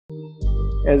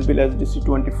Azbil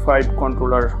SDC25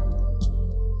 controller,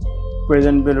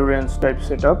 present value range type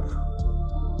setup,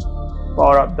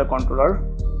 power up the controller.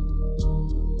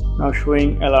 Now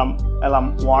showing alarm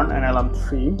 1 and alarm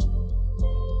 3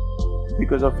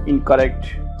 because of incorrect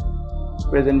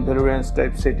present value range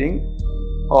type setting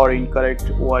or incorrect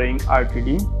wiring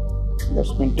RTD.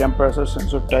 That's mean temperature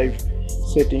sensor type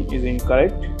setting is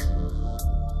incorrect.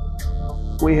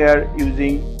 We are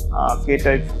using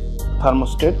K-type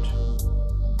thermostat,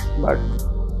 but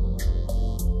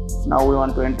now we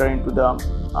want to enter into the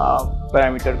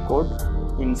parameter code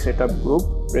in setup group.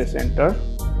 Press enter.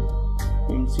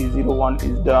 In C01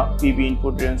 is the PV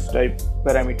input range type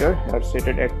parameter, here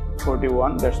set at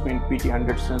 41, that's mean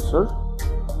PT100 sensor,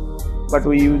 but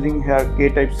we using here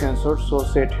K-type sensor, so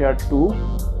set here 2,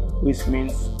 which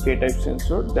means K-type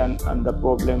sensor, then and the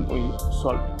problem we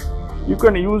solve. You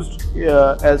can use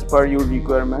as per your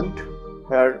requirement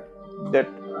here that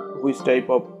which type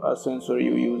of sensor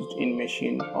you used in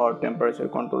machine or temperature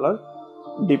controller.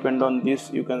 Depend on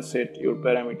this you can set your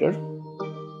parameter.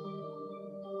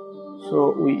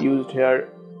 So we used here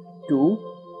 2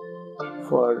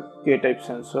 for K-type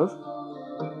sensor,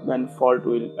 then fault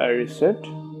will reset.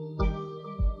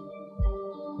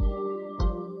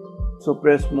 So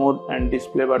press mode and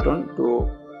display button to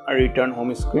return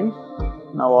home screen.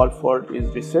 Now all fault is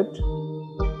reset.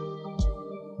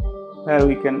 Here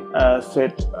we can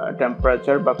set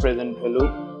temperature by present value,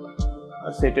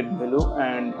 setted value,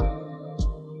 and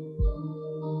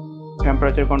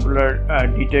temperature controller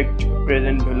detect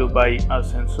present value by a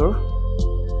sensor,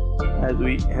 as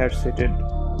we have setted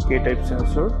K-type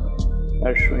sensor,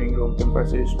 as showing room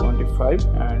temperature is 25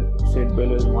 and set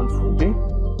value is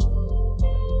 140.